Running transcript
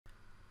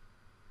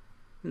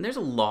And there's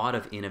a lot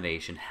of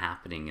innovation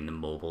happening in the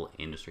mobile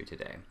industry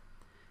today.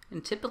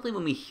 And typically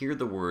when we hear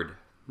the word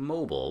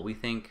mobile, we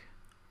think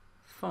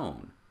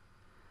phone.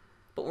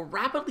 But we're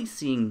rapidly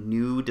seeing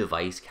new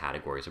device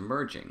categories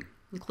emerging,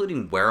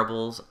 including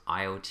wearables,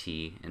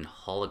 IoT, and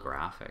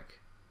holographic.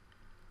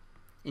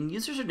 And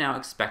users are now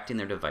expecting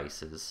their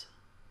devices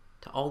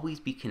to always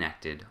be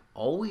connected,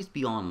 always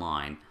be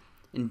online,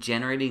 and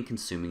generating and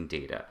consuming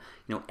data.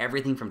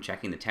 Everything from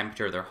checking the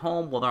temperature of their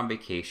home while they're on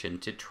vacation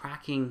to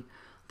tracking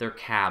their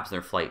cabs,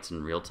 their flights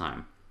in real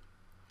time.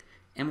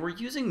 And we're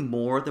using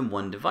more than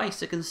one device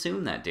to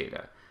consume that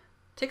data.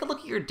 Take a look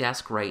at your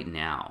desk right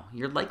now.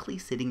 You're likely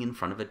sitting in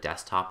front of a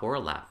desktop or a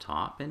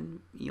laptop, and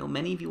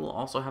many of you will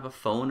also have a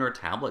phone or a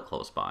tablet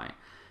close by.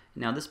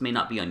 Now, this may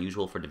not be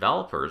unusual for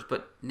developers,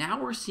 but now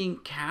we're seeing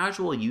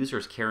casual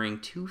users carrying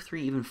 2,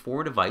 3, even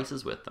 4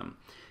 devices with them,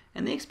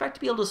 and they expect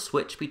to be able to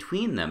switch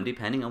between them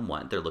depending on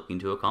what they're looking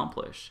to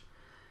accomplish.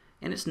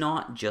 And it's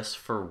not just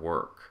for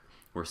work.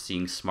 We're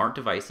seeing smart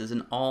devices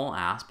in all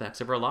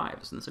aspects of our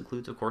lives, and this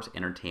includes, of course,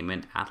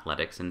 entertainment,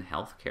 athletics, and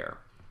healthcare.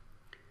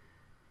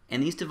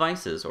 And these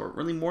devices, or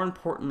really more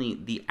importantly,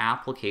 the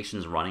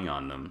applications running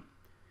on them,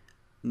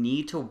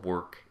 need to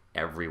work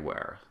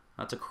everywhere.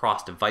 That's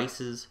across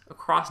devices,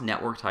 across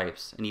network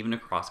types, and even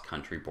across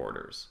country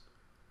borders.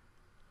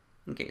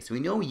 Okay, so we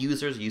know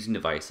users using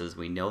devices,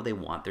 we know they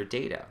want their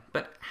data,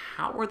 but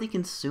how are they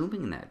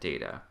consuming that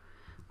data?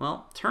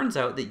 Well, it turns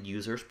out that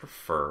users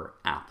prefer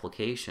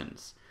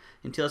applications.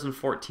 In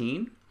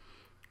 2014,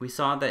 we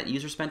saw that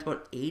users spent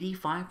about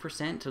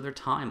 85% of their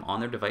time on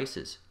their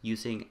devices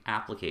using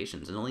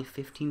applications and only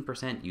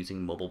 15%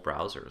 using mobile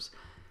browsers.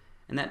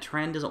 And that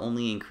trend is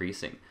only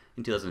increasing.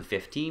 In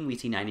 2015, we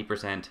see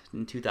 90%.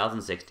 In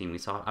 2016, we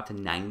saw up to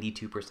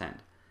 92%.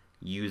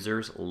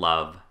 Users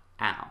love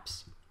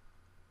apps.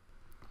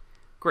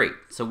 Great,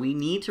 so we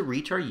need to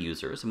reach our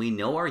users, and we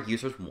know our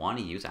users want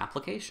to use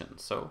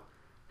applications. So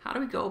how do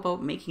we go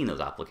about making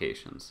those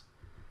applications?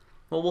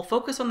 Well, we'll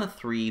focus on the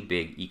 3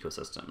 big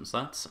ecosystems.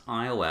 That's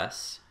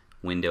iOS,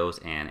 Windows,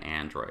 and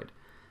Android.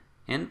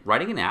 And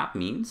writing an app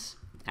means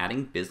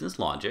adding business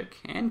logic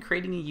and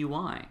creating a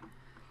UI.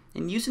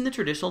 And using the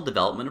traditional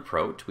development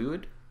approach, we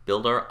would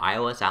build our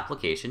iOS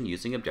application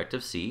using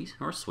Objective-C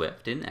or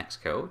Swift in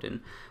Xcode,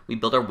 and we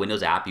build our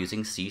Windows app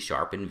using C#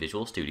 in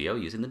Visual Studio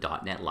using the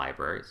 .NET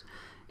libraries.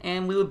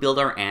 And we would build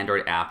our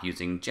Android app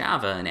using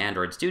Java in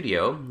Android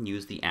Studio,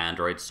 use the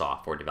Android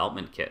Software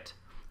Development Kit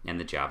and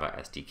the Java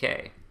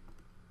SDK.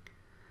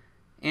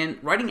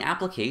 And writing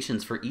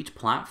applications for each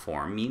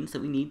platform means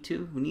that we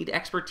need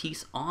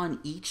expertise on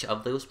each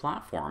of those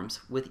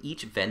platforms with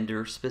each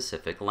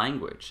vendor-specific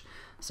language.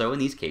 So in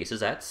these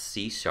cases, that's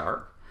C#,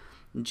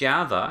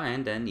 Java,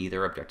 and then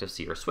either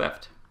Objective-C or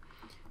Swift.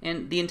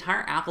 And the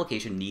entire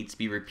application needs to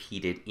be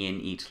repeated in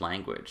each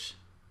language.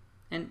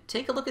 And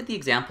take a look at the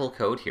example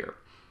code here.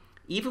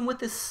 Even with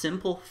this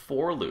simple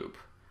for loop,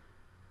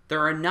 there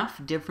are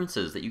enough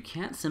differences that you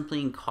can't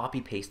simply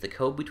copy-paste the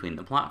code between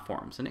the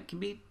platforms, and it can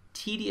be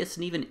tedious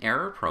and even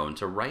error-prone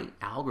to write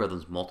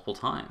algorithms multiple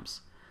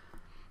times.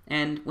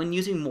 And when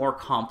using more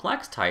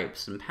complex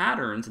types and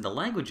patterns in the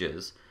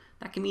languages,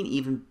 that can mean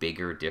even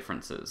bigger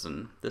differences.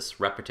 And this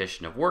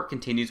repetition of work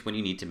continues when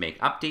you need to make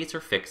updates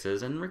or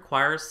fixes and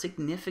requires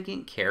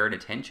significant care and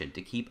attention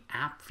to keep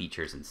app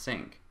features in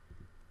sync.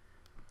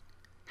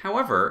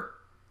 However,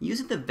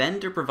 using the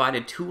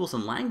vendor-provided tools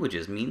and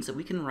languages means that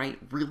we can write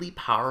really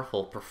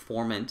powerful,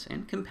 performant,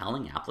 and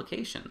compelling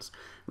applications.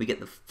 We get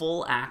the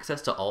full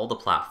access to all the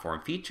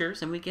platform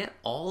features, and we get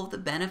all of the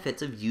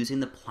benefits of using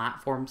the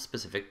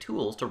platform-specific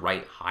tools to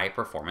write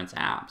high-performance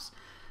apps.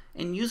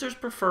 And users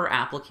prefer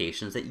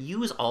applications that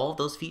use all of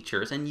those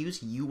features and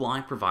use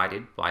UI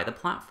provided by the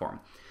platform.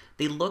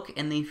 They look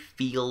and they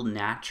feel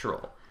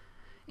natural.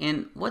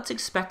 And what's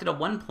expected on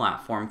one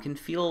platform can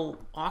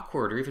feel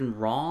awkward or even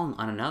wrong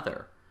on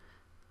another.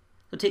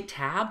 So take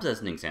tabs as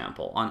an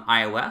example. On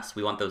iOS,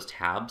 we want those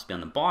tabs to be on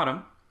the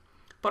bottom,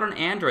 but on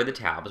Android, the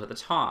tabs are at the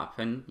top,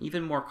 and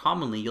even more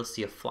commonly, you'll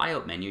see a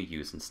flyout menu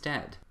used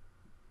instead.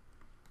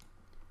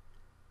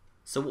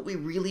 So what we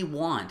really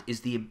want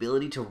is the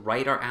ability to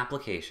write our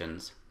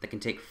applications that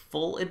can take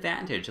full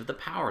advantage of the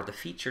power, the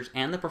features,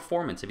 and the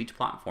performance of each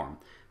platform,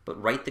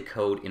 but write the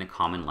code in a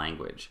common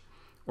language.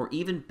 Or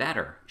even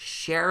better,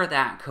 share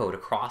that code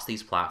across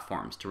these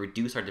platforms to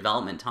reduce our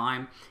development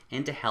time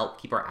and to help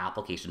keep our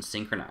applications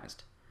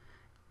synchronized.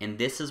 And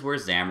this is where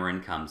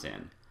Xamarin comes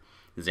in.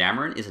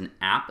 Xamarin is an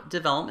app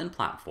development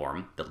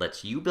platform that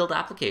lets you build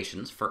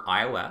applications for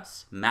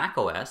iOS,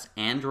 macOS,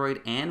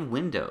 Android, and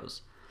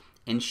Windows,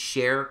 and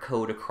share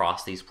code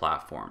across these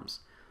platforms.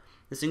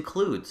 This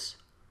includes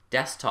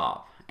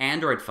desktop,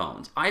 Android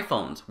phones,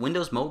 iPhones,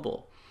 Windows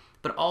Mobile,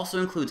 but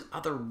also includes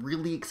other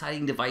really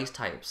exciting device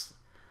types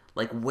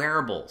like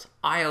wearables,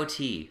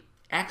 IoT,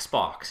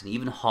 Xbox, and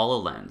even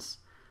HoloLens.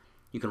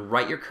 You can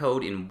write your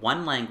code in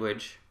one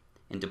language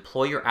and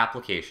deploy your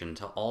application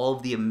to all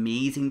of the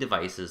amazing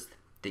devices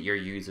that your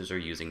users are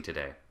using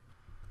today.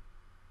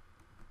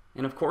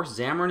 And of course,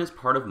 Xamarin is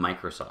part of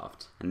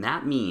Microsoft, and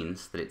that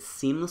means that it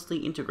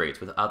seamlessly integrates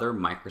with other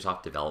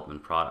Microsoft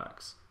development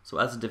products. So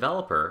as a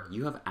developer,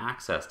 you have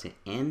access to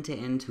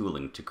end-to-end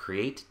tooling to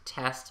create,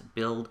 test,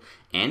 build,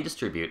 and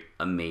distribute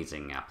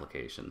amazing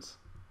applications.